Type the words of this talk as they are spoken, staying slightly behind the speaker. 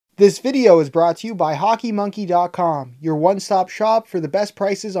This video is brought to you by HockeyMonkey.com, your one-stop shop for the best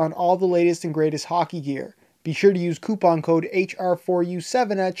prices on all the latest and greatest hockey gear. Be sure to use coupon code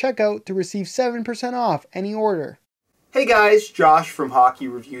HR4U7 at checkout to receive 7% off any order. Hey guys, Josh from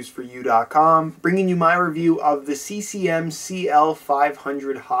HockeyReviewsForYou.com, bringing you my review of the CCM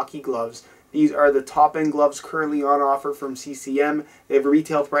CL500 hockey gloves. These are the top-end gloves currently on offer from CCM. They have a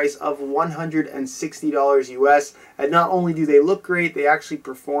retail price of $160 US, and not only do they look great, they actually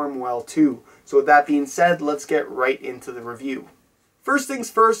perform well too. So with that being said, let's get right into the review. First things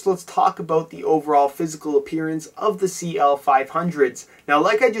first, let's talk about the overall physical appearance of the CL500s. Now,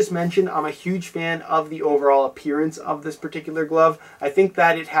 like I just mentioned, I'm a huge fan of the overall appearance of this particular glove. I think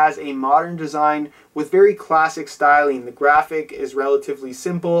that it has a modern design with very classic styling. The graphic is relatively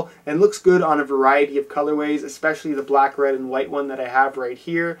simple and looks good on a variety of colorways, especially the black, red, and white one that I have right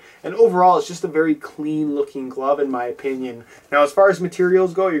here. And overall, it's just a very clean looking glove in my opinion. Now, as far as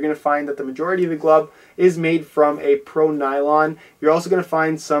materials go, you're going to find that the majority of the glove is made from a pro nylon. You're also going to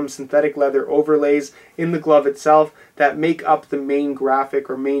find some synthetic leather overlays in the glove itself that make up the main graphic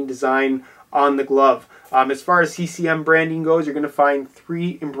or main design on the glove. As far as CCM branding goes, you're going to find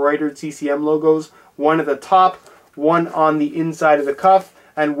 3 embroidered CCM logos, one at the top, one on the inside of the cuff,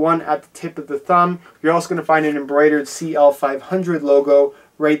 and one at the tip of the thumb. You're also going to find an embroidered CL500 logo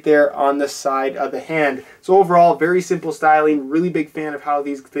right there on the side of the hand. So overall, very simple styling, really big fan of how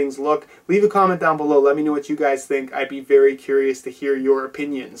these things look. Leave a comment down below, let me know what you guys think. I'd be very curious to hear your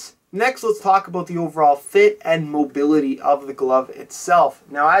opinions. Next, let's talk about the overall fit and mobility of the glove itself.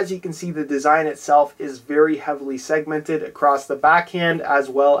 Now, as you can see, the design itself is very heavily segmented across the backhand as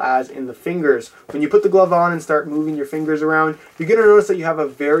well as in the fingers. When you put the glove on and start moving your fingers around, you're going to notice that you have a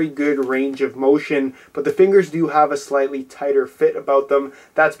very good range of motion, but the fingers do have a slightly tighter fit about them.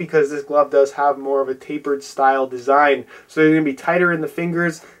 That's because this glove does have more of a tapered style design. So they're going to be tighter in the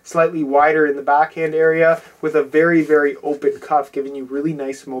fingers, slightly wider in the backhand area, with a very, very open cuff, giving you really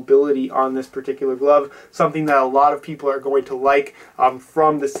nice mobility on this particular glove, something that a lot of people are going to like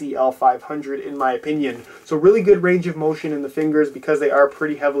from the CL500 in my opinion. So really good range of motion in the fingers because they are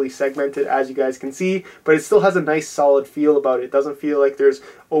pretty heavily segmented, as you guys can see, but it still has a nice solid feel about it. It doesn't feel like there's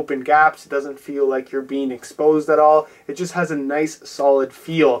open gaps, it doesn't feel like you're being exposed at all. It just has a nice solid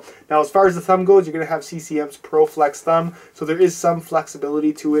feel. Now, as far as the thumb goes, you're going to have CCM's Pro Flex thumb, so there is some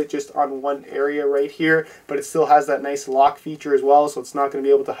flexibility to it just on one area right here, but it still has that nice lock feature as well, so it's not going to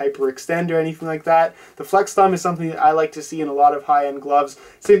be able to hyperextend or anything like that. The Flex thumb is something that I like to see in a lot of high-end gloves,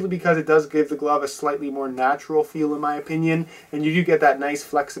 simply because it does give the glove a slightly more natural feel in my opinion, and you do get that nice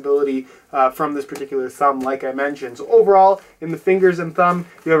flexibility from this particular thumb, like I mentioned. So overall, in the fingers and thumb,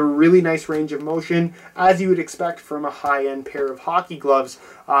 you have a really nice range of motion, as you would expect from a high-end pair of hockey gloves.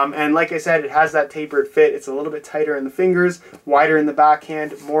 And like I said, it has that tapered fit. It's a little bit tighter in the fingers, wider in the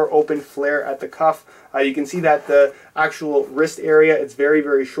backhand, more open flare at the cuff. You can see that the actual wrist area, it's very,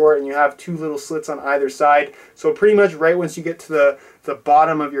 very short, and you have 2 little slits on either side. So pretty much right once you get to the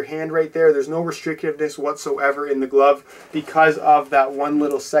bottom of your hand right there, there's no restrictiveness whatsoever in the glove because of that one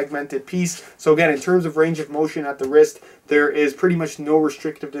little segmented piece. So again, in terms of range of motion at the wrist, there is pretty much no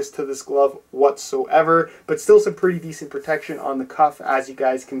restrictiveness to this glove whatsoever, but still some pretty decent protection on the cuff, as you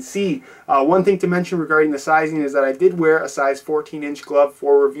guys can see. One thing to mention regarding the sizing is that I did wear a size 14-inch glove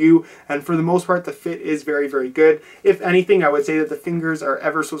for review, and for the most part, the fit is very, very good. If anything, I would say that the fingers are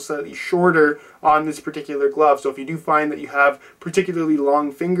ever so slightly shorter on this particular glove. So if you do find that you have particularly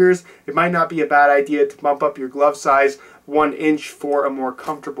long fingers, it might not be a bad idea to bump up your glove size 1 inch for a more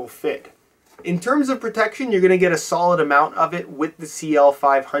comfortable fit. In terms of protection, you're going to get a solid amount of it with the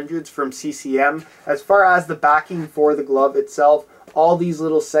CL500s from CCM. As far as the backing for the glove itself, all these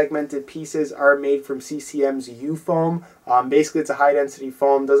little segmented pieces are made from CCM's U-foam. Basically, it's a high-density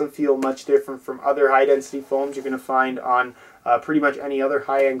foam. Doesn't feel much different from other high-density foams you're going to find on pretty much any other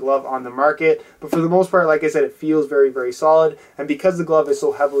high-end glove on the market. But for the most part, like I said, it feels very, very solid. And because the glove is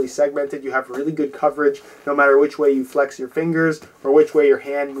so heavily segmented, you have really good coverage no matter which way you flex your fingers or which way your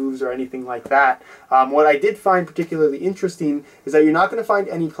hand moves or anything like that. What I did find particularly interesting is that you're not going to find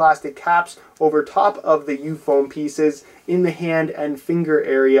any plastic caps over top of the U-foam pieces in the hand and finger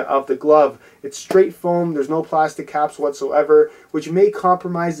area of the glove. It's straight foam, there's no plastic caps whatsoever, which may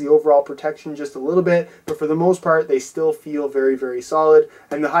compromise the overall protection just a little bit, but for the most part, they still feel very, very solid,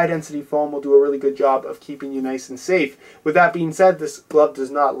 and the high-density foam will do a really good job of keeping you nice and safe. With that being said, this glove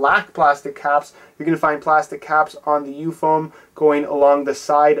does not lack plastic caps. You're going to find plastic caps on the U-foam going along the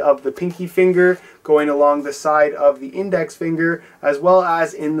side of the pinky finger, going along the side of the index finger, as well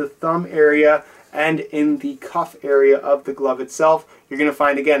as in the thumb area and in the cuff area of the glove itself, you're going to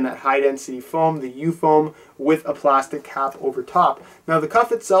find again that high density foam, the U foam, with a plastic cap over top. Now the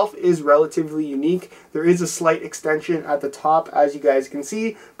cuff itself is relatively unique. There is a slight extension at the top, as you guys can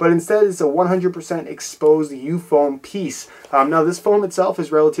see, but instead it's a 100% exposed U foam piece. Now this foam itself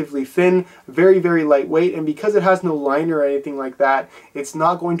is relatively thin, very, very lightweight, and because it has no liner or anything like that, it's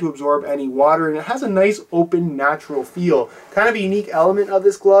not going to absorb any water, and it has a nice open natural feel. Kind of a unique element of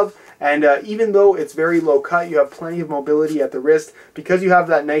this glove. And even though it's very low cut, you have plenty of mobility at the wrist. Because you have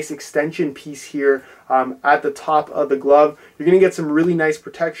that nice extension piece here at the top of the glove, you're going to get some really nice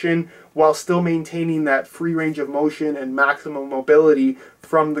protection while still maintaining that free range of motion and maximum mobility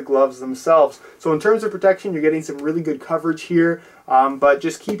from the gloves themselves. So in terms of protection, you're getting some really good coverage here, but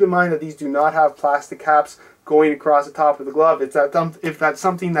just keep in mind that these do not have plastic caps going across the top of the glove. If that's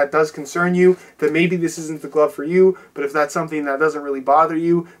something that does concern you, then maybe this isn't the glove for you, but if that's something that doesn't really bother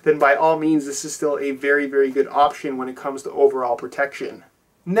you, then by all means this is still a very, very good option when it comes to overall protection.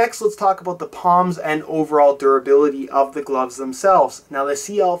 Next, let's talk about the palms and overall durability of the gloves themselves. Now the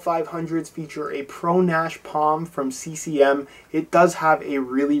CL500s feature a Pro Nash palm from CCM. It does have a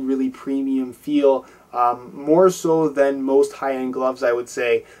really, really premium feel, more so than most high-end gloves, I would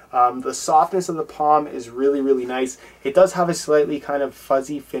say. The softness of the palm is really, really nice. It does have a slightly kind of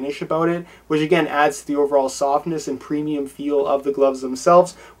fuzzy finish about it, which again adds to the overall softness and premium feel of the gloves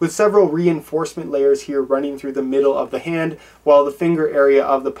themselves, with several reinforcement layers here running through the middle of the hand, while the finger area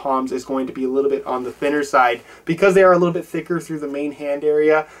of the palms is going to be a little bit on the thinner side. Because they are a little bit thicker through the main hand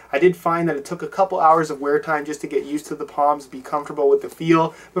area, I did find that it took a couple hours of wear time just to get used to the palms, be comfortable with the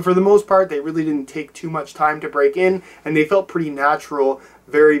feel, but for the most part they really didn't take too much time to break in, and they felt pretty natural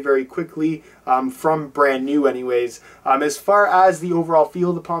very, very quickly from brand new anyways. As far as the overall feel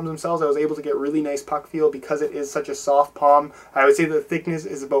of the palms themselves, I was able to get really nice puck feel because it is such a soft palm. I would say the thickness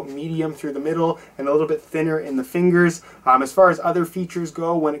is about medium through the middle and a little bit thinner in the fingers. As far as other features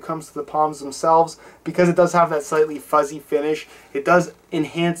go when it comes to the palms themselves, because it does have that slightly fuzzy finish, it does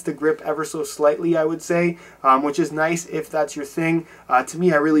enhance the grip ever so slightly, I would say, which is nice if that's your thing. To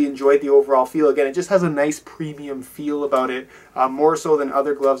me, I really enjoyed the overall feel. Again, it just has a nice premium feel about it, more so than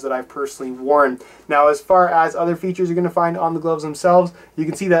other gloves that I've personally worn. Now, as far as other features you're going to find on the gloves themselves, you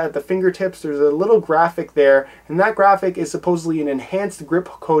can see that at the fingertips there's a little graphic there, and that graphic is supposedly an enhanced grip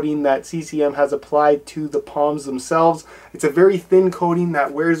coating that CCM has applied to the palms themselves. It's a very thin coating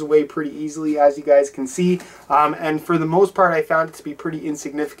that wears away pretty easily, as you guys can see, and for the most part I found it to be pretty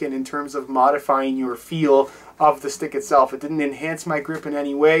insignificant in terms of modifying your feel of the stick itself. It didn't enhance my grip in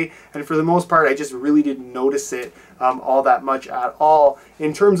any way, and for the most part I just really didn't notice it all that much at all.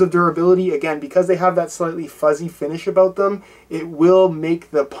 In terms of durability, again, because they have that slightly fuzzy finish about them, it will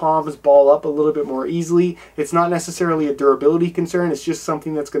make the palms ball up a little bit more easily. It's not necessarily a durability concern, it's just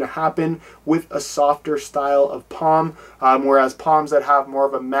something that's going to happen with a softer style of palm, whereas palms that have more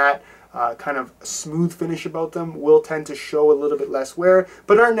of a matte kind of smooth finish about them will tend to show a little bit less wear,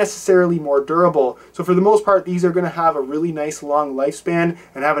 but aren't necessarily more durable. So for the most part, these are going to have a really nice long lifespan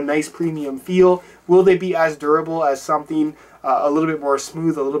and have a nice premium feel. Will they be as durable as something a little bit more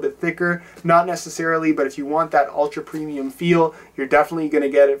smooth, a little bit thicker? Not necessarily, but if you want that ultra premium feel, you're definitely going to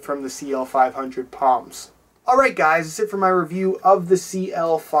get it from the CL500 palms. Alright guys, that's it for my review of the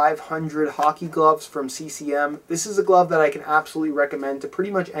CL500 hockey gloves from CCM. This is a glove that I can absolutely recommend to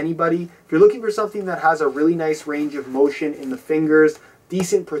pretty much anybody. If you're looking for something that has a really nice range of motion in the fingers,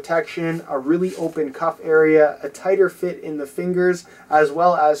 decent protection, a really open cuff area, a tighter fit in the fingers, as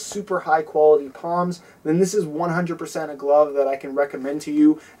well as super high quality palms, then this is 100% a glove that I can recommend to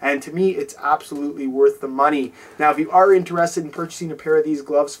you, and to me it's absolutely worth the money. Now if you are interested in purchasing a pair of these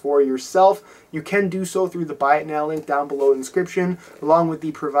gloves for yourself, you can do so through the Buy It Now link down below in the description, along with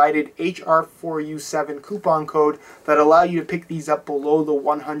the provided HR4U7 coupon code that allow you to pick these up below the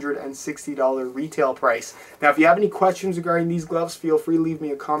 $160 retail price. Now if you have any questions regarding these gloves, feel free to leave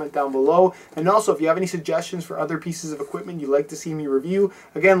me a comment down below, and also if you have any suggestions for other pieces of equipment you'd like to see me review,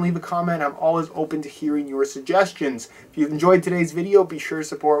 again leave a comment. I'm always open to hearing your suggestions. If you've enjoyed today's video, be sure to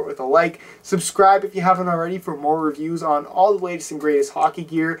support it with a like. Subscribe if you haven't already for more reviews on all the latest and greatest hockey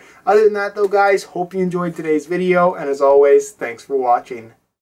gear. Other than that though guys, hope you enjoyed today's video, and as always, thanks for watching.